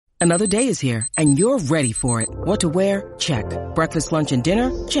Another day is here, and you're ready for it. What to wear? Check. Breakfast, lunch, and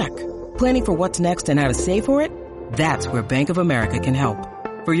dinner? Check. Planning for what's next and how to save for it? That's where Bank of America can help.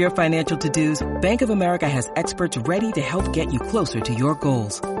 For your financial to-dos, Bank of America has experts ready to help get you closer to your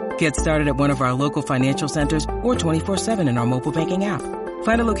goals. Get started at one of our local financial centers or 24/7 in our mobile banking app.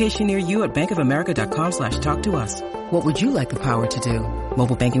 Find a location near you at bankofamerica.com/talktous. What would you like the power to do?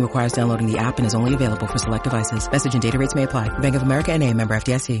 Mobile banking requires downloading the app and is only available for select devices. Message and data rates may apply. Bank of America N.A., member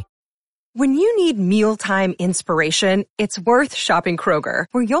FDIC. When you need mealtime inspiration, it's worth shopping Kroger,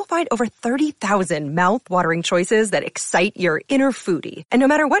 where you'll find over 30,000 mouth-watering choices that excite your inner foodie. And no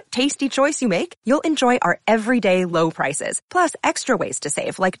matter what tasty choice you make, you'll enjoy our everyday low prices, plus extra ways to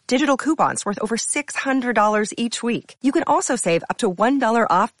save, like digital coupons worth over $600 each week. You can also save up to $1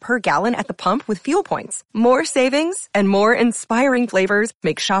 off per gallon at the pump with fuel points. More savings and more inspiring flavors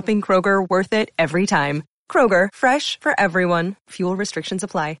make shopping Kroger worth it every time. Kroger, fresh for everyone. Fuel restrictions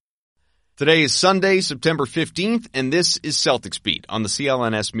apply. Today is Sunday, September 15th, and this is Celtics Beat on the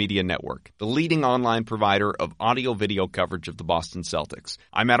CLNS Media Network, the leading online provider of audio-video coverage of the Boston Celtics.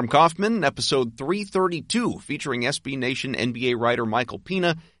 I'm Adam Kaufman. Episode 332, featuring SB Nation NBA writer Michael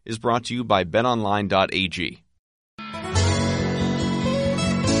Pina, is brought to you by BetOnline.ag.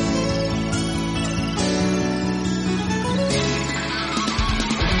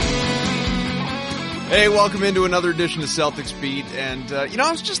 Hey, welcome into another edition of Celtics Beat, and,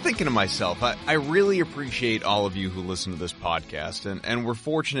 I was just thinking to myself, I really appreciate all of you who listen to this podcast, and we're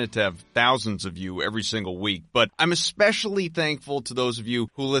fortunate to have thousands of you every single week, but I'm especially thankful to those of you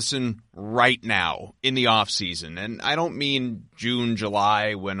who listen right now in the off-season, and I don't mean June,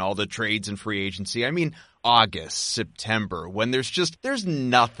 July, when all the trades and free agency, I mean August, September, when there's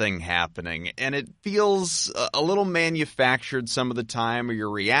nothing happening, and it feels a little manufactured some of the time, or you're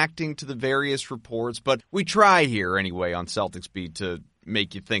reacting to the various reports, but we try here anyway on Celtics Beat to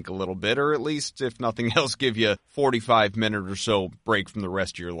make you think a little bit, or at least, if nothing else, give you a 45-minute or so break from the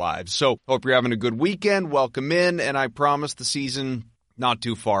rest of your lives. So, hope you're having a good weekend, welcome in, and I promise the season not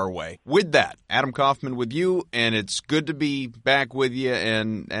too far away. With that, Adam Kaufman with you, and it's good to be back with you,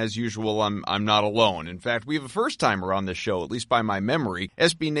 and as usual, I'm not alone. In fact, we have a first-timer on this show, at least by my memory,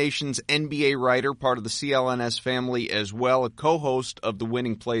 SB Nation's NBA writer, part of the CLNS family as well, a co-host of the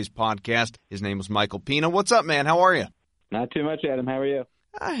Winning Plays podcast. His name is Michael Pina. What's up, man? How are you? Not too much, Adam. How are you?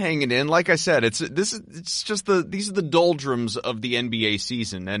 Hanging in. Like I said, these are the doldrums of the NBA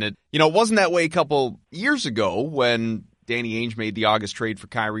season, and it wasn't that way a couple years ago when Danny Ainge made the August trade for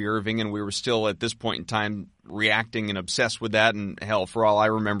Kyrie Irving, and we were still at this point in time reacting and obsessed with that. And hell, for all I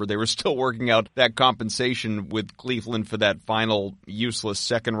remember, they were still working out that compensation with Cleveland for that final useless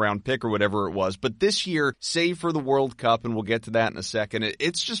second-round pick or whatever it was. But this year, save for the World Cup, and we'll get to that in a second,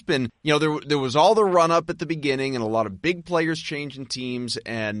 it's just been, there was all the run-up at the beginning and a lot of big players changing teams.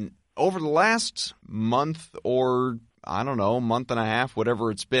 And over the last month or I don't know, month and a half, whatever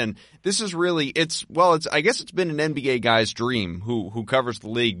it's been. This is really, I guess it's been an NBA guy's dream who covers the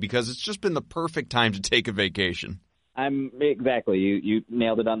league, because it's just been the perfect time to take a vacation. Exactly. You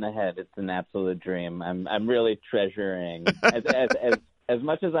nailed it on the head. It's an absolute dream. I'm really treasuring as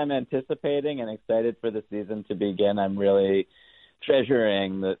much as I'm anticipating and excited for the season to begin. I'm really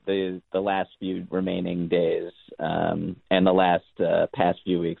treasuring the last few remaining days, and the last past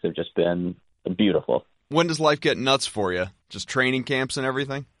few weeks have just been beautiful. When does life get nuts for you? Just training camps and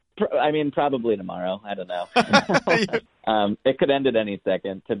everything? Probably tomorrow. I don't know. It could end at any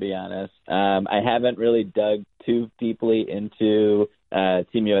second, to be honest. I haven't really dug too deeply into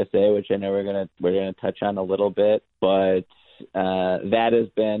Team USA, which I know we're gonna touch on a little bit, but that has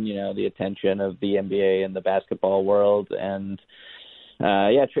been, the attention of the NBA and the basketball world, and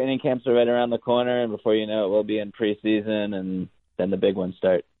training camps are right around the corner, and before you know it, we'll be in preseason, and then the big ones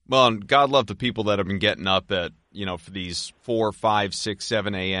start. Well, and God love the people that have been getting up at, for these 4, 5, 6,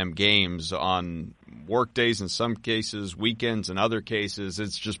 7 a.m. games on work days, in some cases, weekends, in other cases.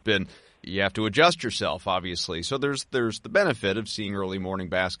 It's just been, you have to adjust yourself, obviously. So there's the benefit of seeing early morning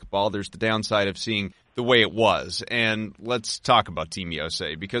basketball. There's the downside of seeing the way it was. And let's talk about Team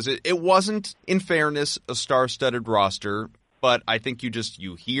USA, because it wasn't, in fairness, a star-studded roster. But I think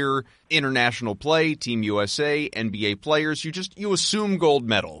you hear international play, Team USA, NBA players, you assume gold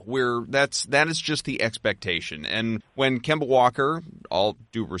medal, where that is just the expectation. And when Kemba Walker, all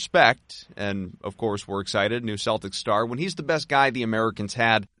due respect, and of course we're excited, new Celtics star, when he's the best guy the Americans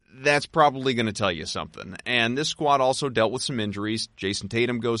had, that's probably going to tell you something. And this squad also dealt with some injuries. Jason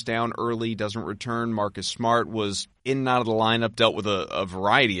Tatum goes down early, doesn't return. Marcus Smart was in and out of the lineup, dealt with a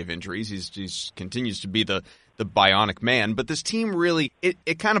variety of injuries. He's continues to be the the bionic man, but this team really,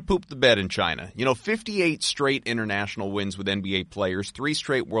 it kind of pooped the bed in China. 58 straight international wins with NBA players, 3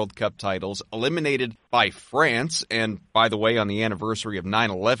 straight World Cup titles, eliminated by France, and by the way, on the anniversary of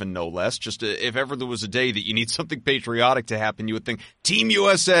 9/11, no less. Just if ever there was a day that you need something patriotic to happen, you would think Team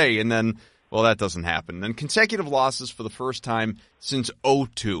USA, and then, well, that doesn't happen. And consecutive losses for the first time since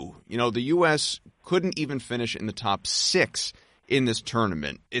 2002. The U.S. couldn't even finish in the top 6 in this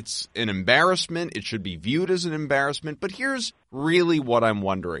tournament. It's an embarrassment. It should be viewed as an embarrassment. But here's really what I'm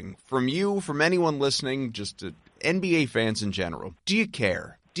wondering. From you, from anyone listening, just to NBA fans in general, do you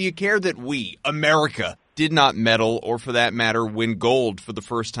care? Do you care that we, America, did not medal or, for that matter, win gold for the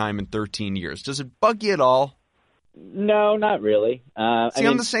first time in 13 years? Does it bug you at all? No, not really.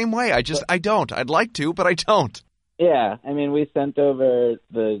 I'm the same way. I don't. I'd like to, but I don't. Yeah. We sent over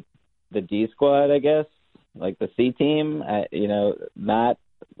the D squad, I guess. Like the C team, not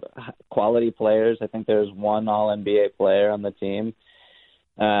quality players. I think there's one All-NBA player on the team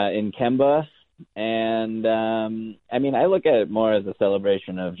in Kemba. And, I look at it more as a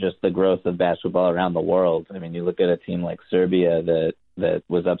celebration of just the growth of basketball around the world. You look at a team like Serbia that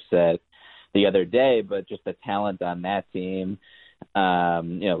was upset the other day, but just the talent on that team.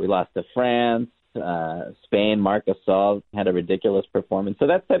 We lost to France. Spain, Marc Gasol had a ridiculous performance. So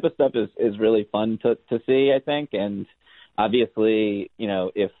that type of stuff is really fun to see, I think. And obviously,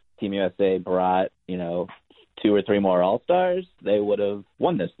 if Team USA brought, 2 or 3 more All-Stars, they would have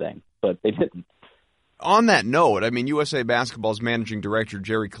won this thing, but they didn't. On that note, USA Basketball's managing director,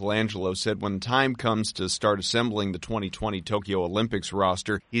 Jerry Colangelo, said when the time comes to start assembling the 2020 Tokyo Olympics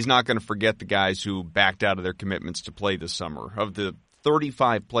roster, he's not going to forget the guys who backed out of their commitments to play this summer. Of the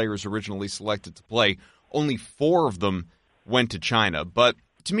 35 players originally selected to play, only 4 of them went to China. But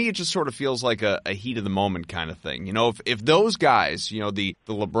to me, it just sort of feels like a heat of the moment kind of thing. If those guys, the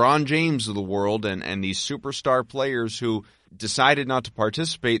LeBron James of the world and these superstar players who decided not to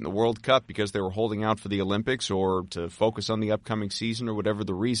participate in the World Cup because they were holding out for the Olympics or to focus on the upcoming season or whatever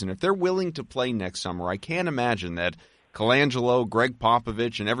the reason, if they're willing to play next summer, I can't imagine that Colangelo, Greg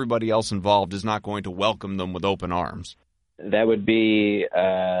Popovich, and everybody else involved is not going to welcome them with open arms. That would be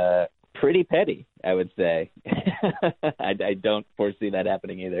pretty petty, I would say. I don't foresee that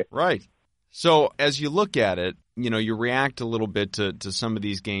happening either. Right. So as you look at it, you react a little bit to some of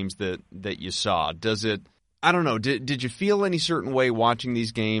these games that you saw. Does it, I don't know, did you feel any certain way watching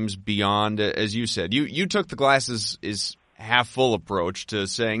these games beyond, as you said, you took the glasses is half full approach to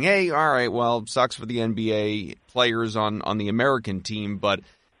saying, hey, all right, well, sucks for the NBA players on the American team, but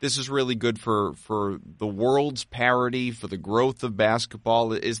this is really good for the world's parity, for the growth of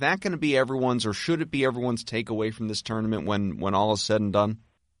basketball. Is that going to be everyone's, or should it be everyone's takeaway from this tournament when all is said and done?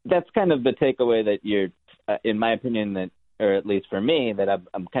 That's kind of the takeaway that you're, in my opinion, that, or at least for me, that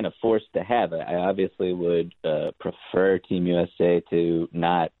I'm kind of forced to have. I obviously would prefer Team USA to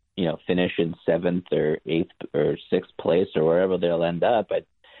not, finish in 7th or 8th or 6th place or wherever they'll end up. But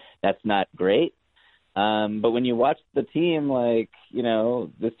that's not great. But when you watch the team,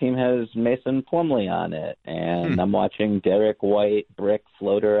 this team has Mason Plumlee on it, and I'm watching Derek White brick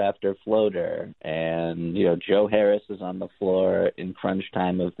floater after floater, and, Joe Harris is on the floor in crunch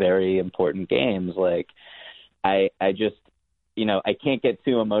time of very important games. I just, I can't get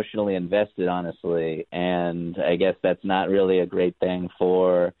too emotionally invested, honestly, and I guess that's not really a great thing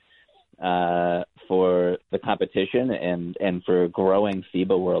for the competition and for growing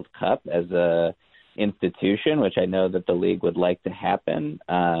FIBA World Cup as a institution, which I know that the league would like to happen.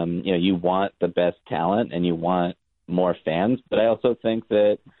 You want the best talent and you want more fans, but I also think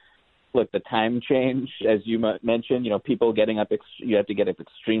that, look, the time change, as you mentioned, people getting up, you have to get up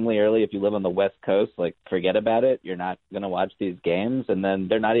extremely early. If you live on the West Coast, forget about it. You're not going to watch these games, and then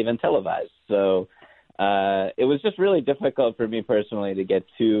they're not even televised. So it was just really difficult for me personally to get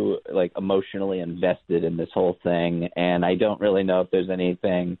too emotionally invested in this whole thing, and I don't really know if there's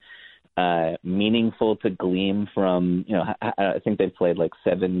anything meaningful to glean from, I think they've played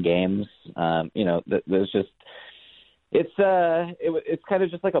 7 games. There's just, it's kind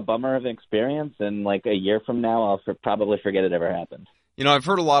of just like a bummer of an experience. And a year from now, I'll probably forget it ever happened. I've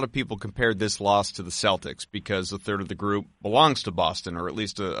heard a lot of people compare this loss to the Celtics because a third of the group belongs to Boston, or at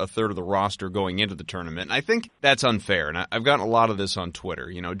least a third of the roster going into the tournament. And I think that's unfair, and I've gotten a lot of this on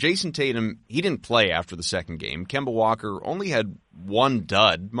Twitter. Jason Tatum, he didn't play after the second game. Kemba Walker only had 1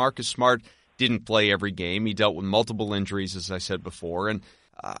 dud. Marcus Smart didn't play every game. He dealt with multiple injuries, as I said before. And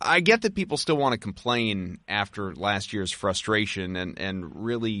I get that people still want to complain after last year's frustration and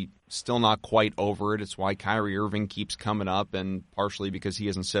really still not quite over it. It's why Kyrie Irving keeps coming up, and partially because he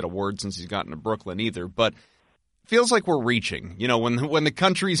hasn't said a word since he's gotten to Brooklyn either. But feels like we're reaching, when the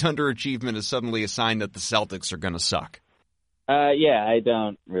country's underachievement is suddenly a sign that the Celtics are going to suck. Yeah, I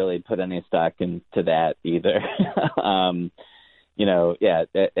don't really put any stock into that either.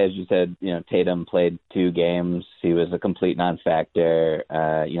 As you said, Tatum played 2 games. He was a complete non-factor.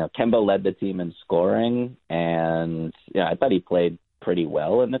 Kemba led the team in scoring, and I thought he played pretty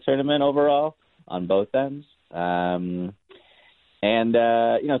well in the tournament overall on both ends.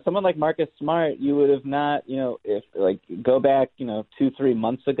 Someone like Marcus Smart, you would have not, if go back, 2-3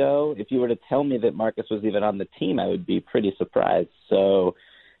 months ago, if you were to tell me that Marcus was even on the team, I would be pretty surprised. So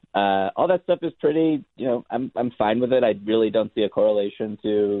all that stuff is pretty, I'm fine with it. I really don't see a correlation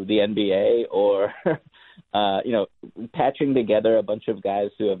to the NBA or, patching together a bunch of guys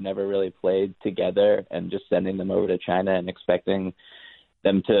who have never really played together and just sending them over to China and expecting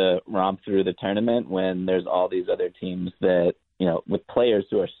them to romp through the tournament when there's all these other teams that, with players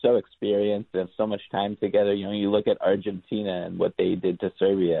who are so experienced and have so much time together. You look at Argentina and what they did to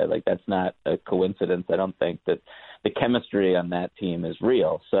Serbia. That's not a coincidence. I don't think that the chemistry on that team is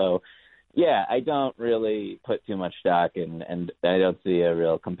real. So, yeah, I don't really put too much stock in, and I don't see a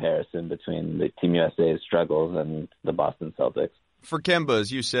real comparison between the Team USA's struggles and the Boston Celtics. For Kemba,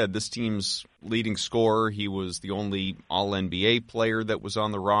 as you said, this team's leading scorer. He was the only All-NBA player that was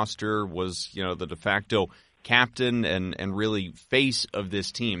on the roster, was, the de facto captain and really face of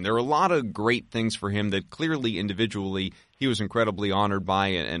this team. There are a lot of great things for him that clearly individually he was incredibly honored by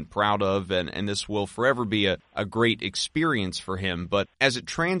and proud of, and this will forever be a great experience for him. But as it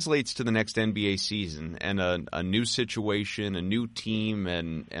translates to the next NBA season and a new situation, a new team,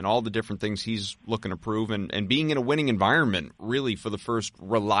 and all the different things he's looking to prove, and being in a winning environment really for the first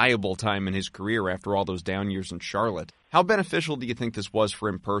reliable time in his career after all those down years in Charlotte, how beneficial do you think this was for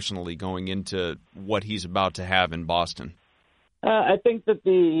him personally going into what he's about to have in Boston? I think that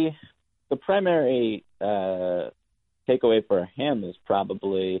the primary takeaway for him is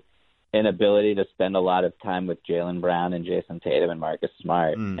probably an ability to spend a lot of time with Jaylen Brown and Jason Tatum and Marcus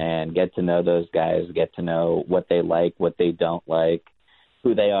Smart and get to know those guys, get to know what they like, what they don't like,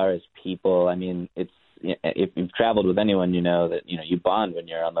 who they are as people. I mean, if you've traveled with anyone, you know that you bond when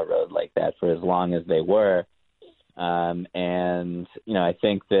you're on the road like that for as long as they were. I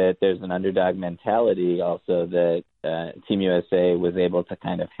think that there's an underdog mentality also that Team USA was able to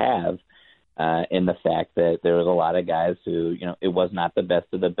kind of have in the fact that there was a lot of guys who, it was not the best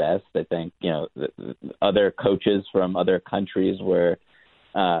of the best. I think, the other coaches from other countries were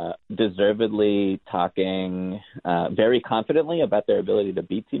deservedly talking very confidently about their ability to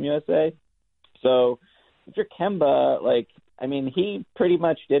beat Team USA. So if you're Kemba, he pretty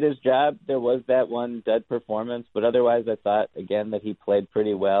much did his job. There was that one dud performance, but otherwise I thought, again, that he played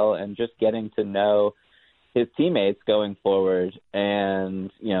pretty well, and just getting to know his teammates going forward.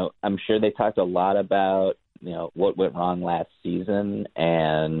 And, I'm sure they talked a lot about, what went wrong last season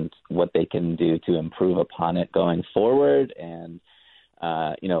and what they can do to improve upon it going forward, and,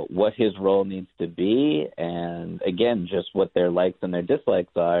 what his role needs to be, and again, just what their likes and their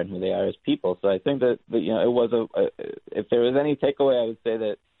dislikes are and who they are as people. So I think that it was if there was any takeaway, I would say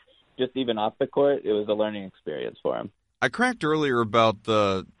that just even off the court, it was a learning experience for him. I cracked earlier about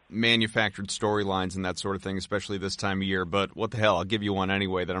the manufactured storylines and that sort of thing, especially this time of year, but what the hell, I'll give you one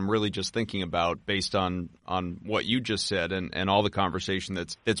anyway that I'm really just thinking about based on what you just said and all the conversation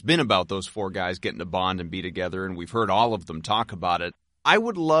that's been about those 4 guys getting to bond and be together, and we've heard all of them talk about it. I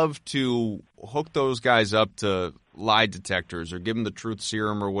would love to hook those guys up to lie detectors or give them the truth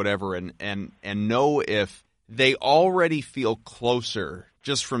serum or whatever and know if they already feel closer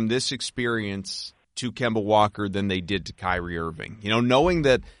just from this experience to Kemba Walker than they did to Kyrie Irving. Knowing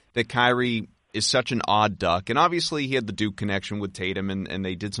that Kyrie is such an odd duck, and obviously he had the Duke connection with Tatum, and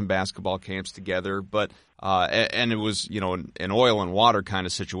they did some basketball camps together, but and it was an oil and water kind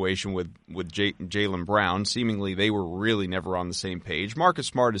of situation with Jaylen Brown. Seemingly they were really never on the same page. Marcus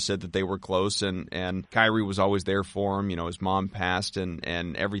Smart has said that they were close, and Kyrie was always there for him. His mom passed,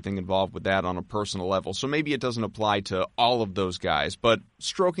 and everything involved with that on a personal level. So maybe it doesn't apply to all of those guys, but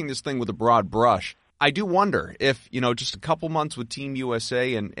stroking this thing with a broad brush, I do wonder if, just a couple months with Team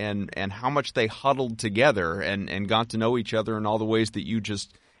USA and how much they huddled together and got to know each other in all the ways that you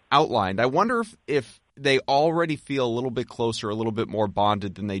just outlined. I wonder if they already feel a little bit closer, a little bit more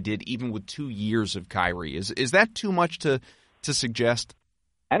bonded than they did even with 2 years of Kyrie. Is that too much to suggest?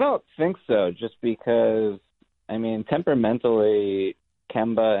 I don't think so, just because, temperamentally,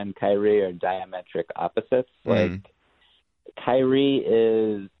 Kemba and Kyrie are diametric opposites.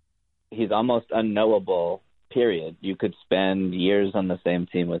 Kyrie he's almost unknowable, period. You could spend years on the same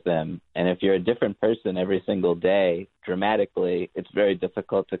team with him, and if you're a different person every single day, dramatically, it's very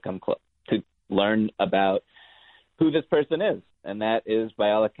difficult to come to learn about who this person is. And that is,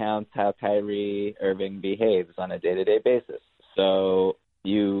 by all accounts, how Kyrie Irving behaves on a day-to-day basis. So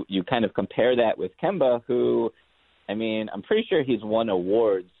you kind of compare that with Kemba, who, I mean, I'm pretty sure he's won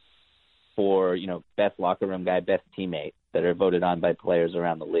awards for, best locker room guy, best teammate that are voted on by players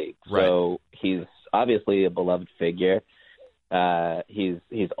around the league. Right. So he's obviously a beloved figure.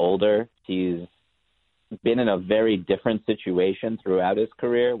 He's older. He's been in a very different situation throughout his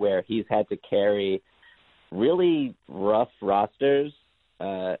career where he's had to carry really rough rosters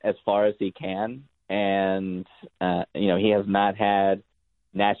as far as he can. And, he has not had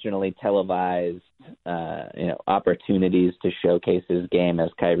nationally televised, opportunities to showcase his game as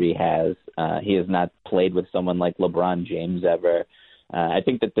Kyrie has. He has not played with someone like LeBron James ever. I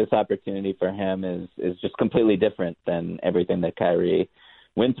think that this opportunity for him is just completely different than everything that Kyrie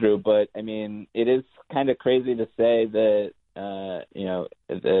went through. But, I mean, it is kind of crazy to say that,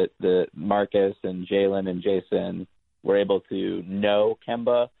 the Marcus and Jalen and Jason were able to know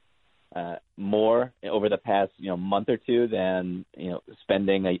Kemba more over the past, month or two than,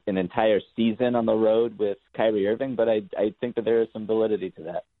 spending an entire season on the road with Kyrie Irving. But I think that there is some validity to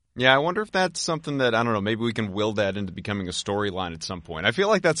that. Yeah, I wonder if that's something that, I don't know, maybe we can will that into becoming a storyline at some point. I feel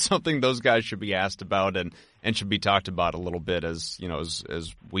like that's something those guys should be asked about and should be talked about a little bit as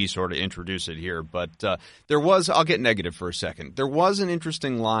we sort of introduce it here. But there was, I'll get negative for a second. There was an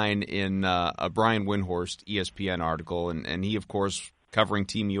interesting line in a Brian Windhorst ESPN article, and he, of course, covering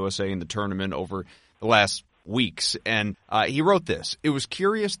Team USA in the tournament over the last weeks. And he wrote this: "It was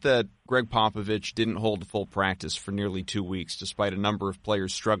curious that Greg Popovich didn't hold a full practice for nearly 2 weeks, despite a number of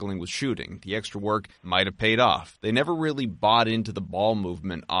players struggling with shooting. The extra work might have paid off. They never really bought into the ball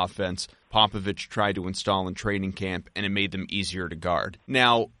movement offense Popovich tried to install in training camp, and it made them easier to guard."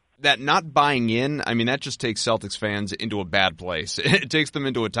 Now, that not buying in, I mean, that just takes Celtics fans into a bad place. It takes them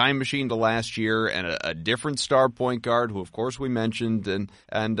into a time machine to last year and a different star point guard, who, of course, we mentioned, and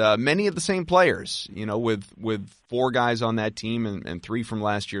many of the same players, with 4 guys on that team and 3 from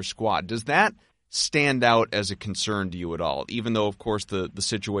last year's squad. Does that stand out as a concern to you at all, even though, of course, the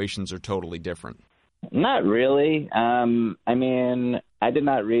situations are totally different? Not really. I mean, I did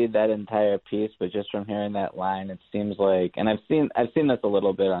not read that entire piece, but just from hearing that line, it seems like, and I've seen this a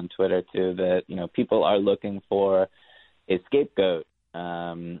little bit on Twitter too, that people are looking for a scapegoat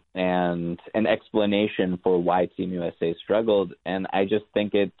and an explanation for why Team USA struggled, and I just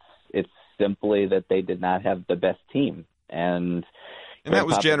think it's simply that they did not have the best team, and that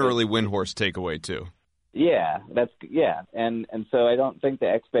was generally Windhorst's takeaway too. Yeah, and so I don't think the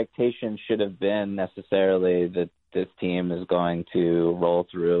expectation should have been necessarily that this team is going to roll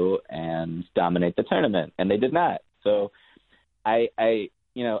through and dominate the tournament, and they did not. So I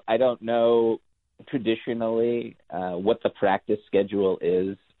don't know traditionally what the practice schedule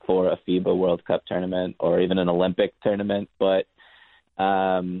is for a FIBA World Cup tournament or even an Olympic tournament, but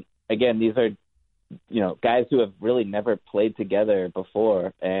again, these are guys who have really never played together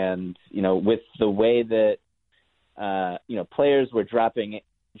before. And, with the way that, players were dropping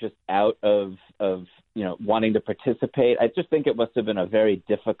just out of wanting to participate, I just think it must have been a very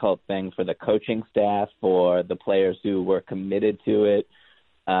difficult thing for the coaching staff, for the players who were committed to it.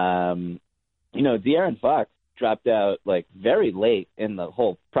 De'Aaron Fox dropped out very late in the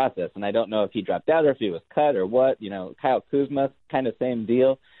whole process. And I don't know if he dropped out or if he was cut or what. Kyle Kuzma, kind of same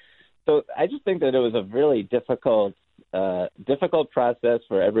deal. So I just think that it was a really difficult process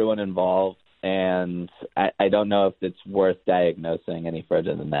for everyone involved, and I don't know if it's worth diagnosing any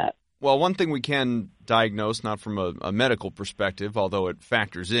further than that. Well, one thing we can diagnose, not from a medical perspective, although it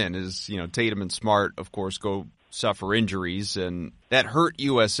factors in, is, Tatum and Smart, of course, go suffer injuries, and that hurt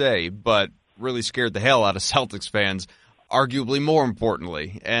USA, but really scared the hell out of Celtics fans, arguably more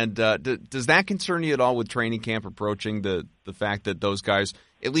importantly. And does that concern you at all with training camp approaching, the fact that those guys,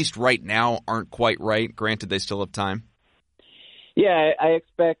 at least right now, aren't quite right? Granted, they still have time. Yeah, I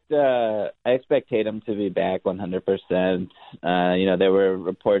expect Tatum to be back 100%. There were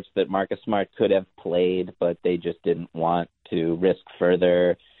reports that Marcus Smart could have played, but they just didn't want to risk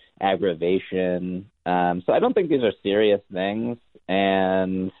further aggravation. So I don't think these are serious things.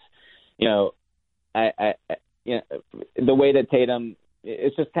 And the way that Tatum,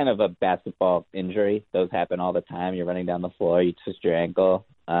 it's just kind of a basketball injury. Those happen all the time. You're running down the floor, you twist your ankle,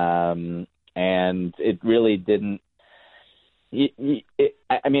 and it really didn't.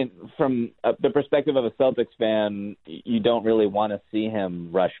 From the perspective of a Celtics fan, you don't really want to see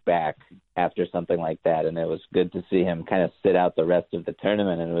him rush back after something like that. And it was good to see him kind of sit out the rest of the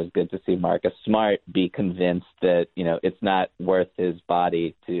tournament. And it was good to see Marcus Smart be convinced that, it's not worth his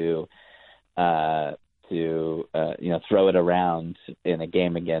body to throw it around in a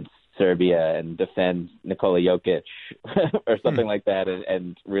game against Serbia and defend Nikola Jokic or something like that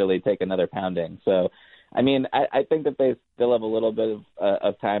and really take another pounding. So, I mean, I think that they still have a little bit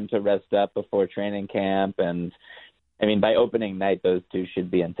of time to rest up before training camp. And, I mean, by opening night, those two should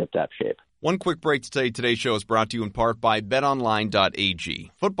be in tip-top shape. One quick break to tell you today's show is brought to you in part by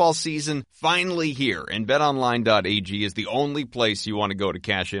BetOnline.ag. Football season finally here, and BetOnline.ag is the only place you want to go to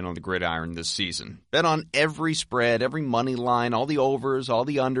cash in on the gridiron this season. Bet on every spread, every money line, all the overs, all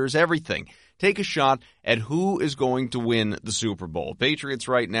the unders, everything. Take a shot at who is going to win the Super Bowl. Patriots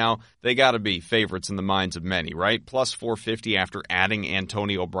right now, they got to be favorites in the minds of many, right? Plus 450 after adding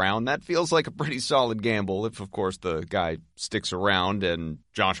Antonio Brown. That feels like a pretty solid gamble if, of course, the guy sticks around and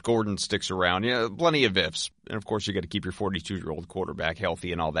Josh Gordon sticks around. Yeah, plenty of ifs. And, of course, you got to keep your 42-year-old quarterback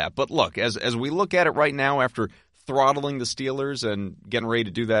healthy and all that. But, look, as we look at it right now after throttling the Steelers and getting ready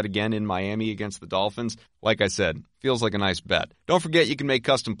to do that again in Miami against the Dolphins, like I said, feels like a nice bet. Don't forget you can make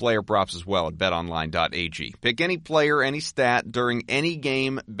custom player props as well at betonline.ag. Pick any player, any stat during any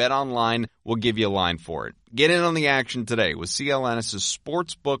game, BetOnline will give you a line for it. Get in on the action today with CLNS's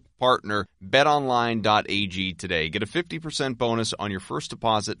sportsbook partner, betonline.ag today. Get a 50% bonus on your first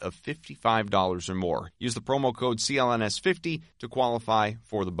deposit of $55 or more. Use the promo code CLNS50 to qualify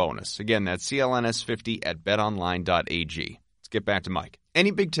for the bonus. Again, that's CLNS50 at betonline.ag. Let's get back to Mike. Any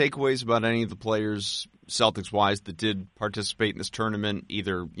big takeaways about any of the players, Celtics-wise, that did participate in this tournament,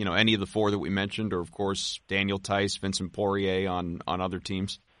 either, any of the four that we mentioned, or, of course, Daniel Theis, Vincent Poirier on other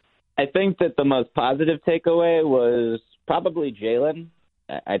teams? I think that the most positive takeaway was probably Jalen.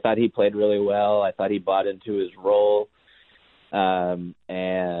 I thought he played really well. I thought he bought into his role. He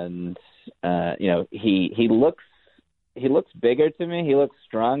looks bigger to me. He looks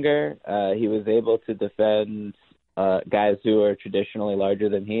stronger. He was able to defend guys who are traditionally larger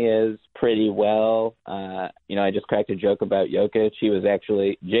than he is pretty well. I just cracked a joke about Jokic.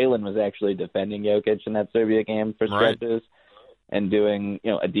 Jalen was actually defending Jokic in that Serbia game for stretches and doing,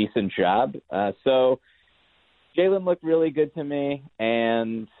 a decent job. So Jalen looked really good to me,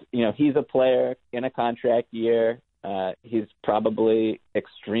 and, he's a player in a contract year. He's probably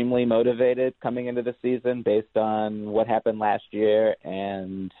extremely motivated coming into the season based on what happened last year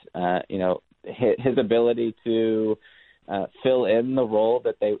and, his ability to fill in the role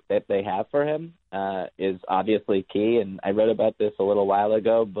that they have for him is obviously key. And I read about this a little while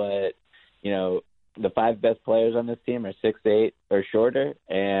ago, but, the five best players on this team are 6'8" or shorter,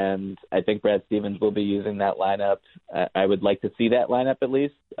 and I think Brad Stevens will be using that lineup. I would like to see that lineup at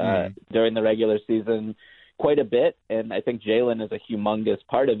least during the regular season quite a bit, and I think Jalen is a humongous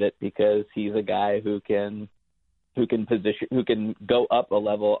part of it because he's a guy who can go up a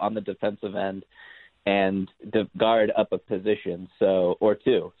level on the defensive end and guard up a position or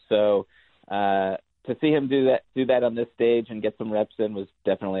two. So to see him do that on this stage and get some reps in was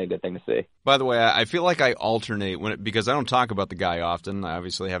definitely a good thing to see. By the way, I feel like I alternate because I don't talk about the guy often. I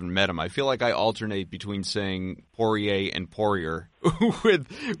obviously haven't met him. I feel like I alternate between saying Poirier and Poirier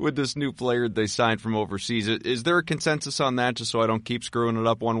with this new player they signed from overseas. Is there a consensus on that, just so I don't keep screwing it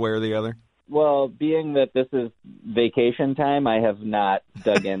up one way or the other? Well, being that this is vacation time, I have not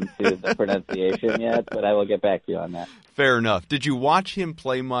dug into the pronunciation yet, but I will get back to you on that. Fair enough. Did you watch him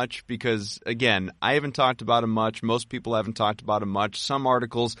play much? Because, again, I haven't talked about him much. Most people haven't talked about him much. Some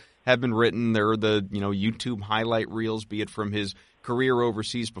articles have been written. There are the YouTube highlight reels, be it from his career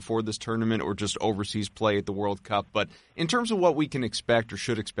overseas before this tournament or just overseas play at the World Cup. But in terms of what we can expect or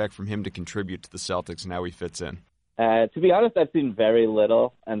should expect from him to contribute to the Celtics and how he fits in. To be honest, I've seen very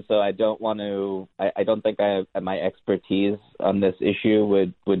little, and so I don't want to. I don't think my expertise on this issue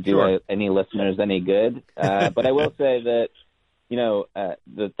would do any listeners any good. But I will say that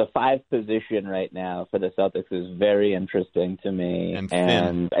the five position right now for the Celtics is very interesting to me,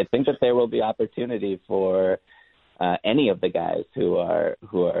 and I think that there will be opportunity for any of the guys who are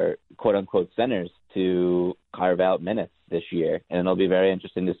quote unquote centers to carve out minutes this year, and it'll be very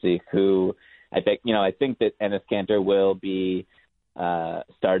interesting to see who. I think that Enes Kanter will be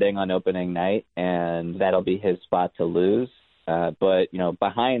starting on opening night, and that'll be his spot to lose. But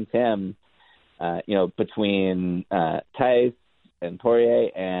behind him, between Theis and Poirier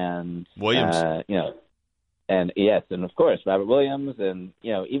and Williams, and of course Robert Williams, and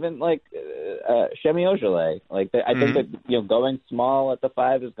even like Semi Ojeleye. I think that going small at the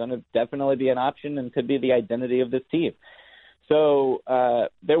five is going to definitely be an option and could be the identity of this team. So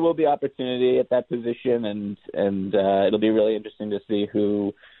there will be opportunity at that position, and it'll be really interesting to see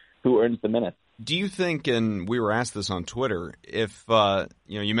who earns the minutes. Do you think, and we were asked this on Twitter, if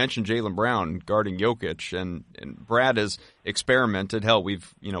you mentioned Jaylen Brown guarding Jokic, and Brad has experimented. Hell,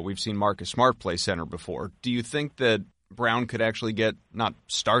 we've seen Marcus Smart play center before. Do you think that Brown could actually not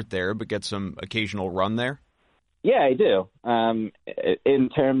start there, but get some occasional run there? Yeah, I do. In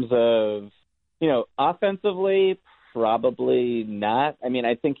terms of, offensively, probably not. I mean,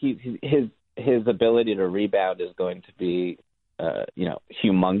 I think his ability to rebound is going to be,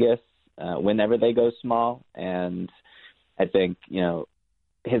 humongous whenever they go small. And I think,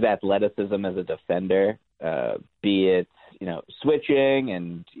 his athleticism as a defender, be it, switching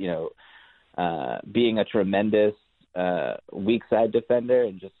and, being a tremendous weak side defender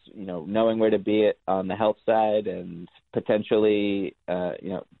and just, knowing where to be on the help side and potentially,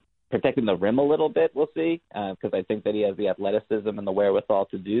 protecting the rim a little bit, we'll see, because I think that he has the athleticism and the wherewithal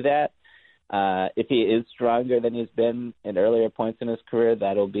to do that. If he is stronger than he's been in earlier points in his career,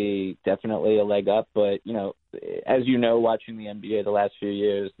 that'll be definitely a leg up. But, as watching the NBA the last few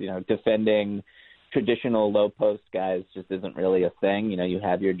years, defending traditional low post guys just isn't really a thing. You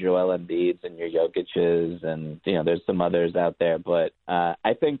have your Joel Embiids and your Jokic's and, there's some others out there. But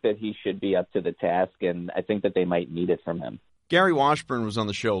I think that he should be up to the task, and I think that they might need it from him. Gary Washburn was on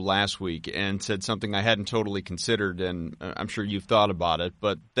the show last week and said something I hadn't totally considered, and I'm sure you've thought about it,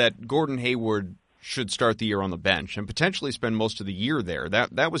 but that Gordon Hayward should start the year on the bench and potentially spend most of the year there.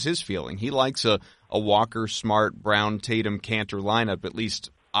 That was his feeling. He likes a Walker, Smart, Brown, Tatum, Cantor lineup, at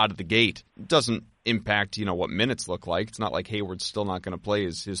least out of the gate. It doesn't impact, what minutes look like. It's not like Hayward's still not going to play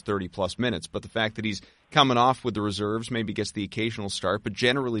his 30-plus minutes, but the fact that he's coming off with the reserves, maybe gets the occasional start, but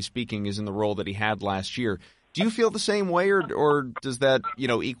generally speaking is in the role that he had last year. Do you feel the same way, or does that,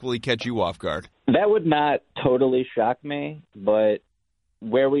 equally catch you off guard? That would not totally shock me, but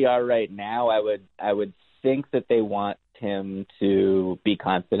where we are right now, I would think that they want him to be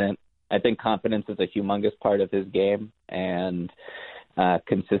confident. I think confidence is a humongous part of his game, and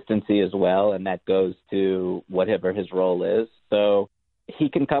consistency as well, and that goes to whatever his role is. So he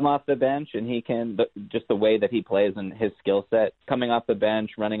can come off the bench, and he can, just the way that he plays and his skill set, coming off the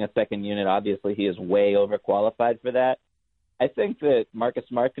bench, running a second unit, obviously he is way overqualified for that. I think that Marcus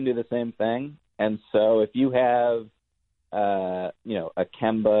Smart can do the same thing. And so if you have, a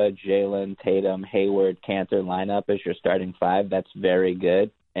Kemba, Jalen, Tatum, Hayward, Cantor lineup as your starting five, that's very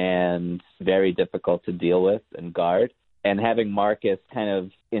good and very difficult to deal with and guard. And having Marcus kind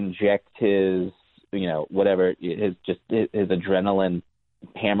of inject his, his adrenaline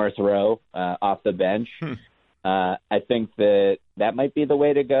hammer throw off the bench. I think that might be the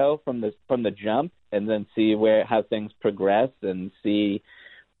way to go from the jump, and then see how things progress and see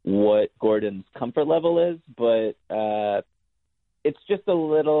what Gordon's comfort level is. But it's just a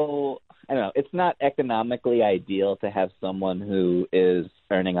little, I don't know, it's not economically ideal to have someone who is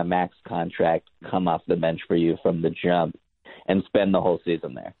earning a max contract come off the bench for you from the jump and spend the whole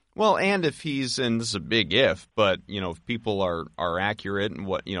season there. Well, and if he's, and this is a big if, but, if people are accurate and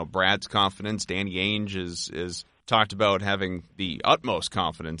what, Brad's confidence, Danny Ainge is talked about having the utmost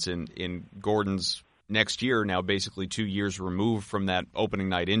confidence in Gordon's next year, now basically 2 years removed from that opening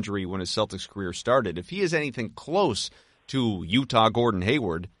night injury when his Celtics career started. If he is anything close to Utah Gordon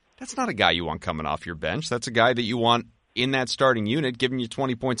Hayward, that's not a guy you want coming off your bench. That's a guy that you want in that starting unit giving you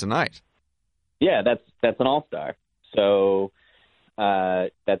 20 points a night. Yeah, that's an all-star. So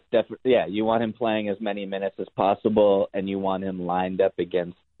that's definitely, you want him playing as many minutes as possible, and you want him lined up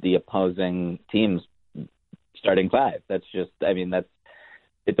against the opposing team's starting five. That's just,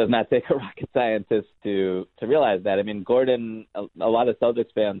 it does not take a rocket scientist to realize that. Gordon, a lot of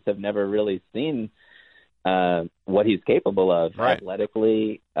Celtics fans have never really seen what he's capable of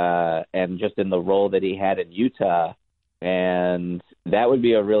athletically and just in the role that he had in Utah. And that would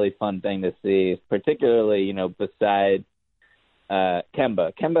be a really fun thing to see, particularly, beside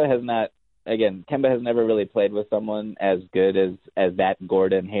Kemba. Kemba has never really played with someone as good as that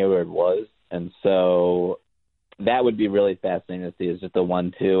Gordon Hayward was. And so that would be really fascinating to see, is just a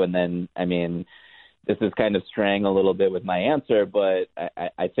 1-2. And then, this is kind of straying a little bit with my answer, but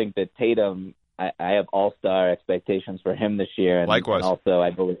I think that Tatum, I have all-star expectations for him this year. And, likewise. And also, I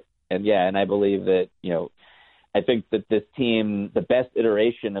believe that, I think that this team, the best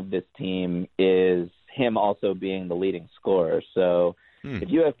iteration of this team is him also being the leading scorer. So if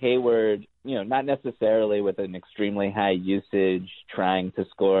you have Hayward, not necessarily with an extremely high usage trying to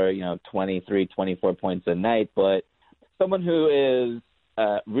score, 23, 24 points a night, but someone who is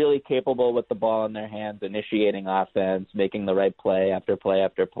really capable with the ball in their hands, initiating offense, making the right play after play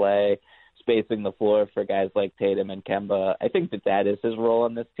after play, spacing the floor for guys like Tatum and Kemba. I think that is his role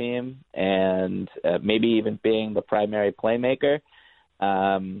on this team, and maybe even being the primary playmaker.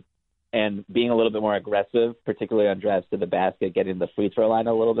 And being a little bit more aggressive, particularly on drives to the basket, getting the free throw line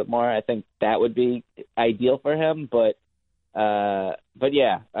a little bit more. I think that would be ideal for him. But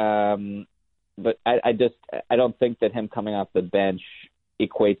yeah, but I don't think that him coming off the bench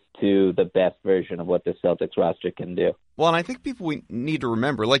equates to the best version of what the Celtics roster can do. Well, and I think people need to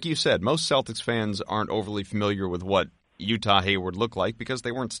remember, like you said, most Celtics fans aren't overly familiar with what Utah Hayward looked like because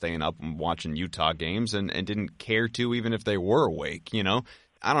they weren't staying up and watching Utah games and didn't care to even if they were awake, you know.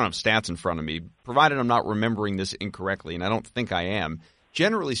 I don't have stats in front of me, provided I'm not remembering this incorrectly, and I don't think I am.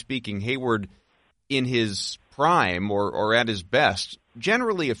 Generally speaking, Hayward, in his prime or at his best,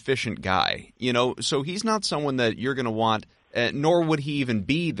 generally efficient guy, you know, so he's not someone that you're going to want, nor would he even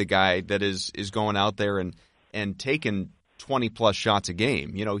be the guy that is going out there and taking 20-plus shots a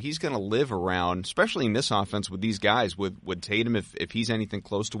game. You know, he's going to live around, especially in this offense with these guys, with Tatum, if he's anything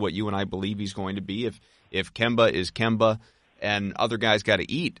close to what you and I believe he's going to be, if Kemba is Kemba, and other guys got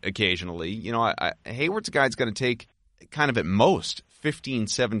to eat occasionally. You know, Hayward's a guy that's going to take kind of at most 15,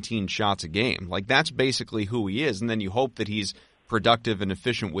 17 shots a game. Like, that's basically who he is, and then you hope that he's productive and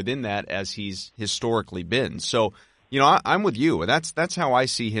efficient within that as he's historically been. So, you know, I'm with you. That's how I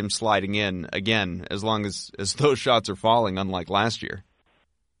see him sliding in, again, as long as those shots are falling, unlike last year.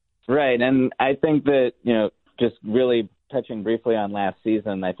 Right, and I think that, you know, just really touching briefly on last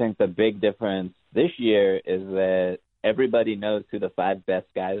season, I think the big difference this year is that everybody knows who the 5 best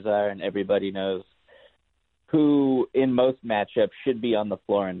guys are, and everybody knows who, in most matchups, should be on the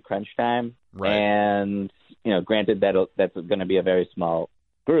floor in crunch time. Right. And, you know, granted that's going to be a very small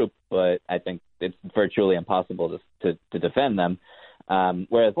group, but I think it's virtually impossible to defend them.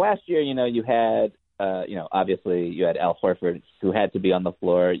 Whereas last year, you know, you had, obviously you had Al Horford, who had to be on the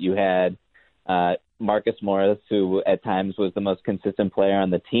floor. You had Marcus Morris, who at times was the most consistent player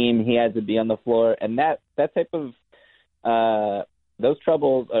on the team. He had to be on the floor. And that type of those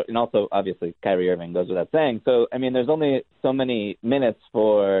troubles, and also obviously Kyrie Irving goes without saying. So, I mean, there's only so many minutes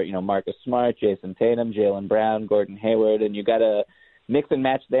for, you know, Marcus Smart, Jason Tatum, Jaylen Brown, Gordon Hayward, and you got to mix and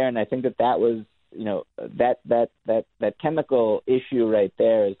match there. And I think that was, you know, that chemical issue right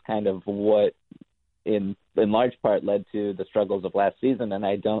there is kind of what in large part led to the struggles of last season. And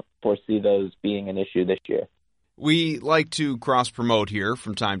I don't foresee those being an issue this year. We like to cross-promote here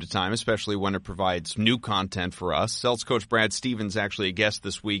from time to time, especially when it provides new content for us. Celtics coach Brad Stevens actually a guest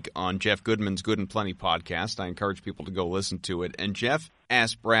this week on Jeff Goodman's Good and Plenty podcast. I encourage people to go listen to it. And Jeff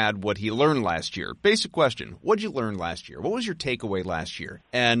asked Brad what he learned last year. Basic question, what did you learn last year? What was your takeaway last year?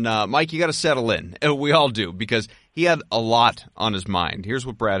 And Mike, you got to settle in. We all do, because he had a lot on his mind. Here's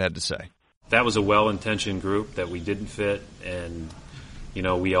what Brad had to say. That was a well-intentioned group that we didn't fit, and you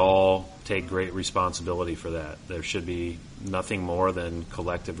know, we all take great responsibility for that. There should be nothing more than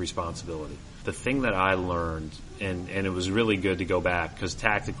collective responsibility. The thing that I learned, and it was really good to go back, because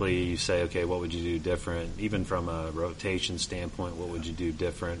tactically you say, okay, what would you do different? Even from a rotation standpoint, what would you do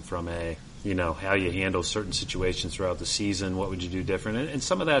different? From a, you know, how you handle certain situations throughout the season, what would you do different? And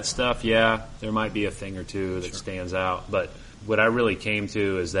some of that stuff, yeah, there might be a thing or two that stands out. But what I really came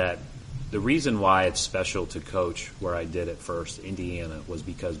to is that the reason why it's special to coach where I did it first, Indiana, was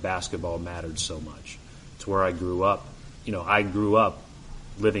because basketball mattered so much. It's where I grew up. You know, I grew up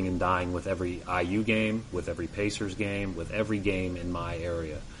living and dying with every IU game, with every Pacers game, with every game in my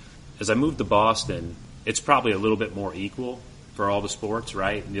area. As I moved to Boston, it's probably a little bit more equal for all the sports,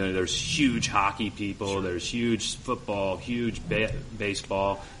 right? You know, there's huge hockey people, there's huge football, huge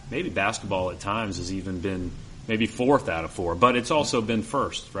baseball. Maybe basketball at times has even been maybe 4th out of 4, but it's also been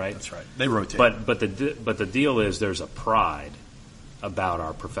 1st, right? That's right. They rotate. But the deal is there's a pride about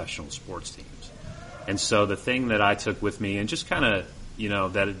our professional sports teams. And so the thing that I took with me, and just kind of, you know,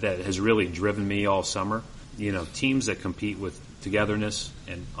 that has really driven me all summer, you know, teams that compete with togetherness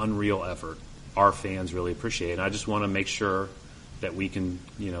and unreal effort, our fans really appreciate. And I just want to make sure that we can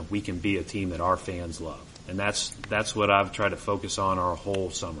be a team that our fans love. And that's what I've tried to focus on our whole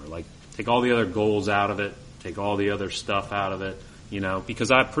summer. Like, take all the other goals out of it, take all the other stuff out of it, you know, because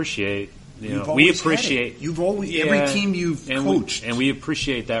I appreciate, we appreciate. You've always, every team you've coached. And we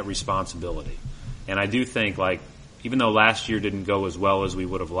appreciate that responsibility. And I do think, like, even though last year didn't go as well as we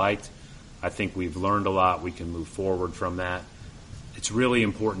would have liked, I think we've learned a lot. We can move forward from that. It's really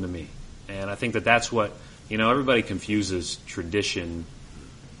important to me. And I think that that's what, you know, everybody confuses tradition.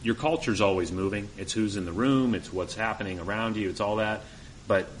 Your culture's always moving. It's who's in the room. It's what's happening around you. It's all that.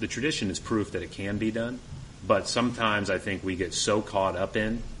 But the tradition is proof that it can be done. But sometimes I think we get so caught up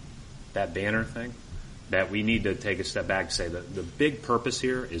in that banner thing that we need to take a step back and say that the big purpose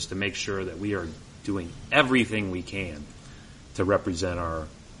here is to make sure that we are doing everything we can to represent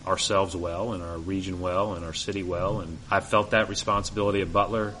ourselves well and our region well and our city well. And I've felt that responsibility at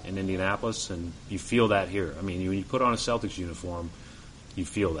Butler in Indianapolis, and you feel that here. I mean, when you put on a Celtics uniform, you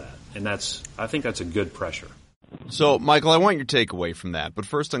feel that. And I think that's a good pressure. So, Michael, I want your takeaway from that, but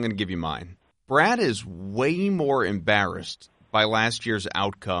first I'm going to give you mine. Brad is way more embarrassed by last year's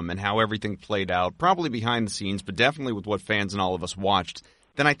outcome and how everything played out, probably behind the scenes, but definitely with what fans and all of us watched,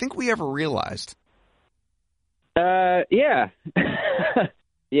 than I think we ever realized. Yeah.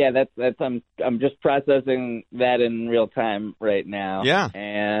 Yeah, that's I'm just processing that in real time right now. Yeah.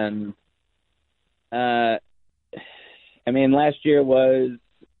 And I mean, last year was,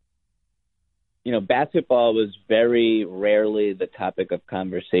 basketball was very rarely the topic of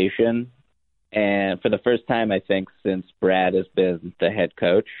conversation. And for the first time, I think, since Brad has been the head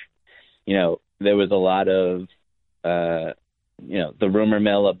coach, there was a lot of, the rumor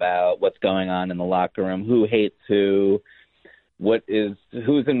mill about what's going on in the locker room, who hates who,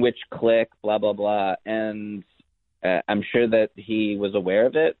 who's in which clique, blah, blah, blah. And I'm sure that he was aware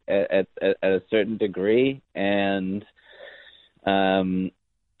of it at a certain degree. And that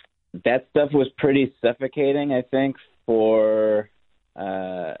stuff was pretty suffocating, I think,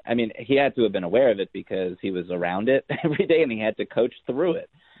 he had to have been aware of it because he was around it every day and he had to coach through it.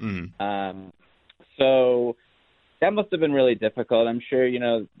 Mm. So that must have been really difficult. I'm sure,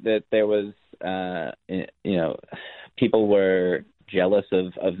 that there was, people were jealous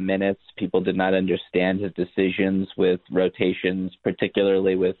of minutes. People did not understand his decisions with rotations,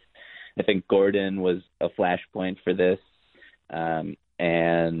 particularly with, I think Gordon was a flashpoint for this.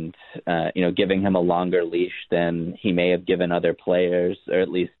 And giving him a longer leash than he may have given other players, or at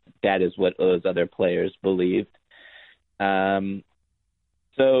least that is what those other players believed. So,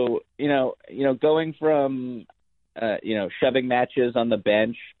 going from, shoving matches on the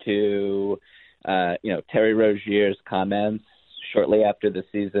bench to, Terry Rozier's comments shortly after the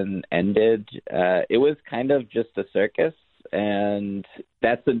season ended, it was kind of just a circus. And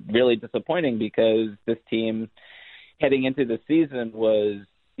that's really disappointing because this team heading into the season was,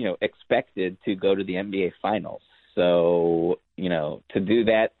 expected to go to the NBA Finals. So, to do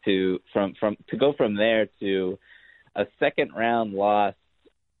that, to go from there to a second round loss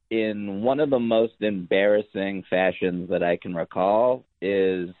in one of the most embarrassing fashions that I can recall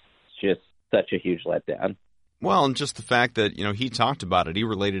is just such a huge letdown. Well, and just the fact that, he talked about it. He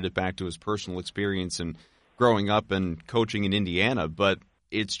related it back to his personal experience and growing up and coaching in Indiana, but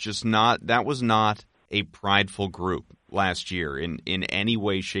it's just that was not a prideful group last year in any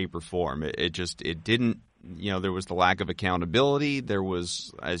way, shape, or form. It didn't, there was the lack of accountability. There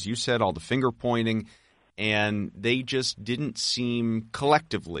was, as you said, all the finger pointing, and they just didn't seem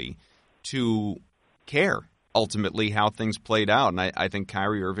collectively to care ultimately how things played out. And I think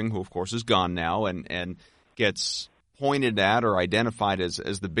Kyrie Irving, who of course is gone now and gets pointed at or identified as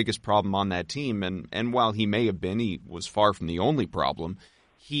the biggest problem on that team. And while he may have been, he was far from the only problem.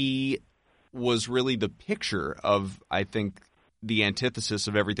 He was really the picture of, I think, the antithesis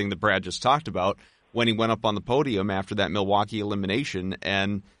of everything that Brad just talked about when he went up on the podium after that Milwaukee elimination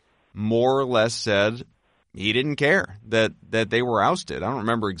and more or less said he didn't care that they were ousted. I don't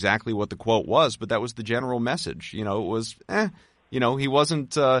remember exactly what the quote was, but that was the general message. It was, he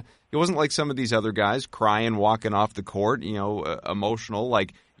wasn't like some of these other guys crying, walking off the court, emotional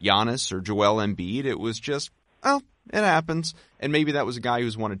like Giannis or Joel Embiid. It was just, well, it happens. And maybe that was a guy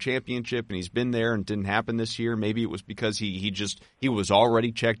who's won a championship and he's been there and it didn't happen this year. Maybe it was because he was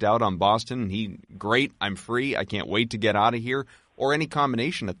already checked out on Boston and great, I'm free, I can't wait to get out of here, or any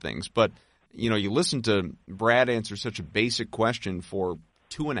combination of things. But, you listen to Brad answer such a basic question for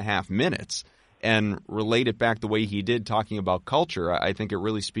 2.5 minutes and relate it back the way he did talking about culture. I think it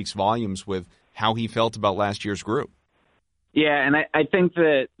really speaks volumes with how he felt about last year's group. Yeah, and I think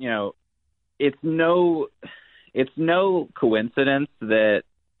that, it's no coincidence that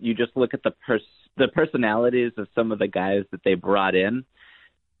you just look at the personalities of some of the guys that they brought in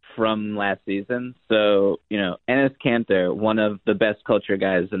from last season. So, Enes Kanter, one of the best culture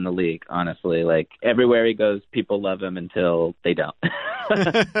guys in the league, honestly. Like, everywhere he goes, people love him until they don't.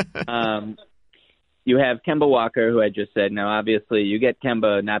 You have Kemba Walker, who I just said. Now, obviously, you get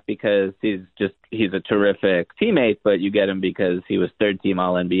Kemba not because he's a terrific teammate, but you get him because he was third-team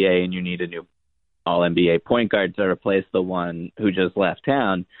All-NBA, and you need a new All-NBA point guard to replace the one who just left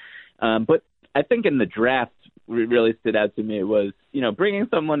town. But I think in the draft, what really stood out to me was, bringing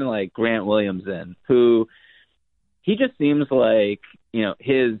someone like Grant Williams in, who he just seems like,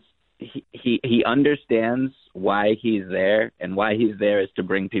 he understands why he's there, and why he's there is to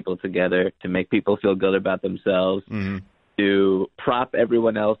bring people together, to make people feel good about themselves, to prop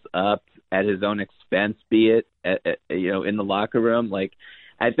everyone else up at his own expense, be it, in the locker room. Like,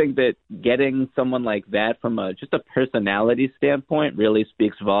 I think that getting someone like that from just a personality standpoint really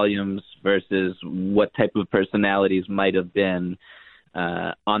speaks volumes versus what type of personalities might have been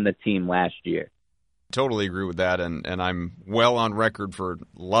on the team last year. Totally agree with that, and I'm well on record for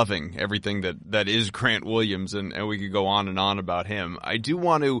loving everything that is Grant Williams, and we could go on and on about him. I do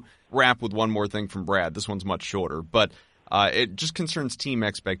want to wrap with one more thing from Brad. This one's much shorter, but it just concerns team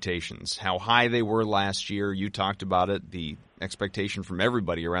expectations, how high they were last year. You talked about it, the expectation from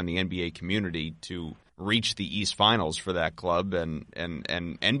everybody around the NBA community to reach the East Finals for that club and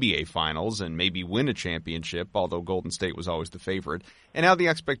NBA Finals and maybe win a championship, although Golden State was always the favorite. And now the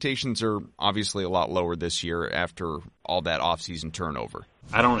expectations are obviously a lot lower this year after all that offseason turnover.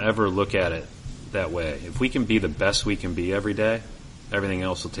 I don't ever look at it that way. If we can be the best we can be every day, everything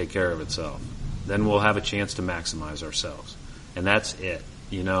else will take care of itself. Then we'll have a chance to maximize ourselves. And that's it.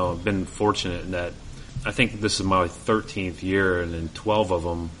 You know, I've been fortunate in that I think this is my 13th year, and in 12 of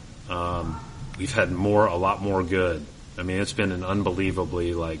them, we've had a lot more good. I mean, it's been an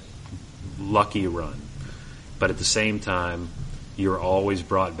unbelievably, lucky run. But at the same time, you're always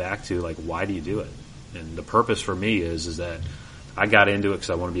brought back to, why do you do it? And the purpose for me is that I got into it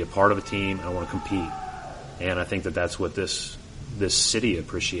because I want to be a part of a team and I want to compete. And I think that that's what this city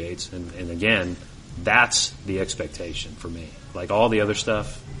appreciates. And again, that's the expectation for me. Like all the other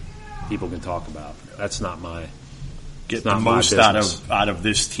stuff, people can talk about. That's not my Get the most out of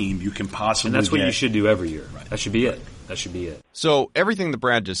this team you can possibly get. And that's what you should do every year. Right. That should be it. That should be it. So everything that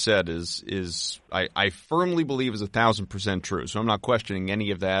Brad just said is I firmly believe is 1,000% true. So I'm not questioning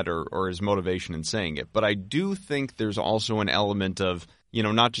any of that or his motivation in saying it. But I do think there's also an element of,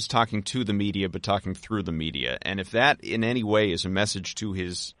 not just talking to the media, but talking through the media. And if that in any way is a message to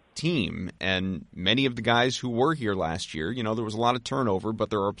his team and many of the guys who were here last year, there was a lot of turnover, but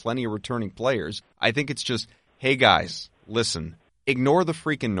there are plenty of returning players. I think it's just, hey guys, listen, ignore the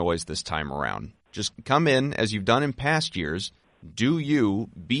freaking noise this time around. Just come in as you've done in past years, do you,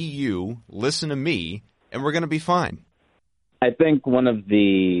 be you, listen to me, and we're going to be fine. I think one of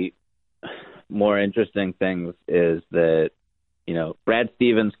the more interesting things is that, Brad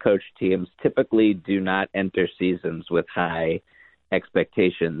Stevens coach teams typically do not enter seasons with high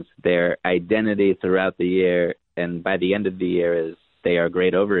expectations. Their identity throughout the year and by the end of the year is they are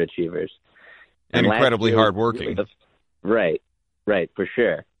great overachievers. And incredibly hardworking. Right, for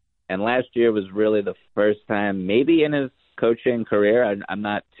sure. And last year was really the first time, maybe in his coaching career, I'm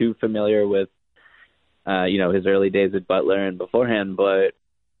not too familiar with, his early days at Butler and beforehand, but,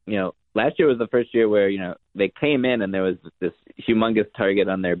 last year was the first year where, they came in and there was this humongous target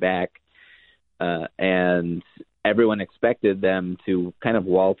on their back, and everyone expected them to kind of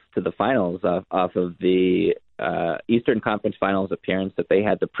waltz to the finals off of the Eastern Conference Finals appearance that they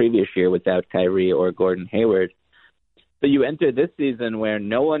had the previous year without Kyrie or Gordon Hayward. So you enter this season where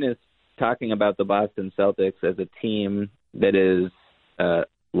no one is talking about the Boston Celtics as a team that is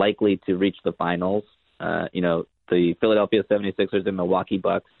likely to reach the finals. The Philadelphia 76ers and Milwaukee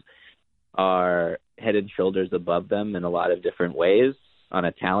Bucks are head and shoulders above them in a lot of different ways, on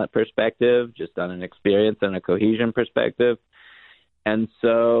a talent perspective, just on an experience and a cohesion perspective. And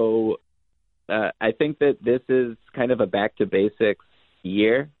so I think that this is kind of a back-to-basics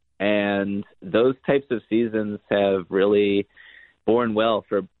year, and those types of seasons have really borne well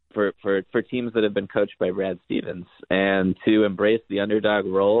for teams that have been coached by Brad Stevens. And to embrace the underdog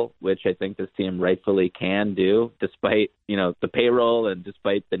role, which I think this team rightfully can do, despite, the payroll and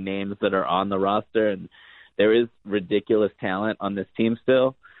despite the names that are on the roster. And there is ridiculous talent on this team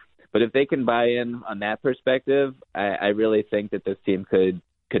still. But if they can buy in on that perspective, I really think that this team could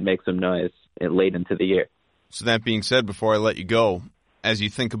make some noise late into the year. So that being said, before I let you go, as you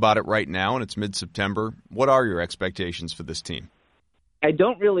think about it right now, and it's mid-September, what are your expectations for this team? I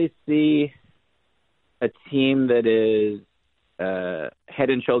don't really see a team that is head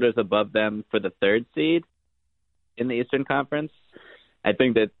and shoulders above them for the third seed in the Eastern Conference. I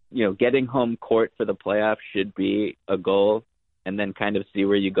think that, getting home court for the playoffs should be a goal, and then kind of see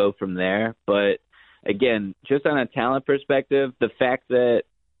where you go from there. But again, just on a talent perspective, the fact that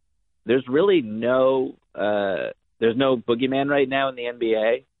there's really no boogeyman right now in the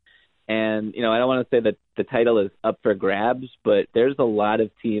NBA. And, I don't want to say that the title is up for grabs, but there's a lot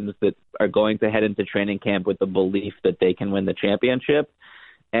of teams that are going to head into training camp with the belief that they can win the championship.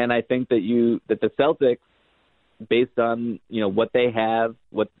 And I think that the Celtics, based on, what they have,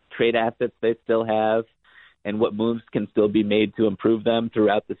 what trade assets they still have, and what moves can still be made to improve them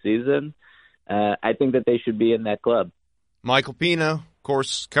throughout the season, I think that they should be in that club. Michael Pina, of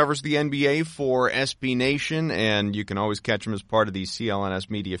course, covers the NBA for SB Nation, and you can always catch him as part of the CLNS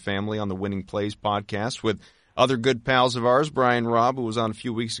Media family on the Winning Plays podcast with other good pals of ours, Brian Robb, who was on a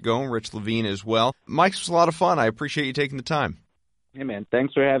few weeks ago, and Rich Levine as well. Mike, this was a lot of fun. I appreciate you taking the time. Hey, man,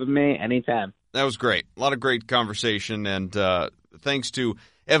 thanks for having me anytime. That was great. A lot of great conversation, and thanks to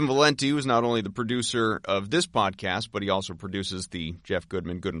Evan Valenti, who is not only the producer of this podcast, but he also produces the Jeff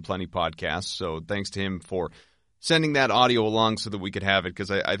Goodman Good and Plenty podcast. So thanks to him for sending that audio along so that we could have it,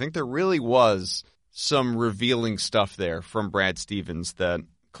 because I think there really was some revealing stuff there from Brad Stevens that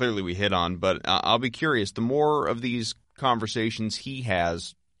clearly we hit on. But I'll be curious, the more of these conversations he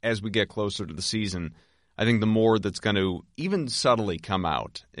has as we get closer to the season, I think the more that's going to even subtly come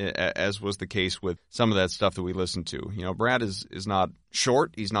out, as was the case with some of that stuff that we listened to. You know, Brad is not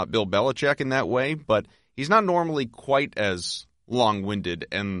short. He's not Bill Belichick in that way, but he's not normally quite as long-winded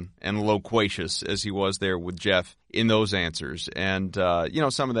and loquacious as he was there with Jeff in those answers. And,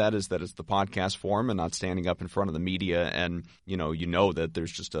 some of that is that it's the podcast form and not standing up in front of the media. And, you know that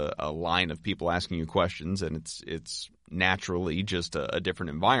there's just a line of people asking you questions, and it's naturally just a different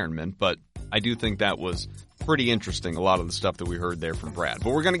environment. But I do think that was pretty interesting, a lot of the stuff that we heard there from Brad.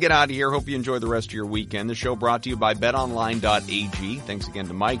 But we're going to get out of here. Hope you enjoy the rest of your weekend. The show brought to you by betonline.ag. Thanks again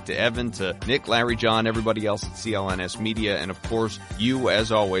to Mike, to Evan, to Nick, Larry, John, everybody else at CLNS Media, and of course, you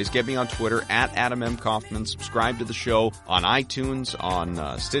as always. Get me on Twitter at Adam M. Kaufman. Subscribe to the show on iTunes,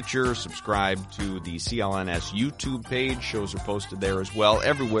 on Stitcher. Subscribe to the CLNS YouTube page. Shows are posted there as well.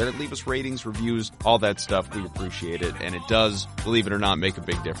 Everywhere. Leave us ratings, reviews, all that stuff. We appreciate it. And it does, believe it or not, make a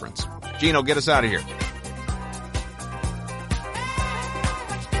big difference. Gino, get us out of here.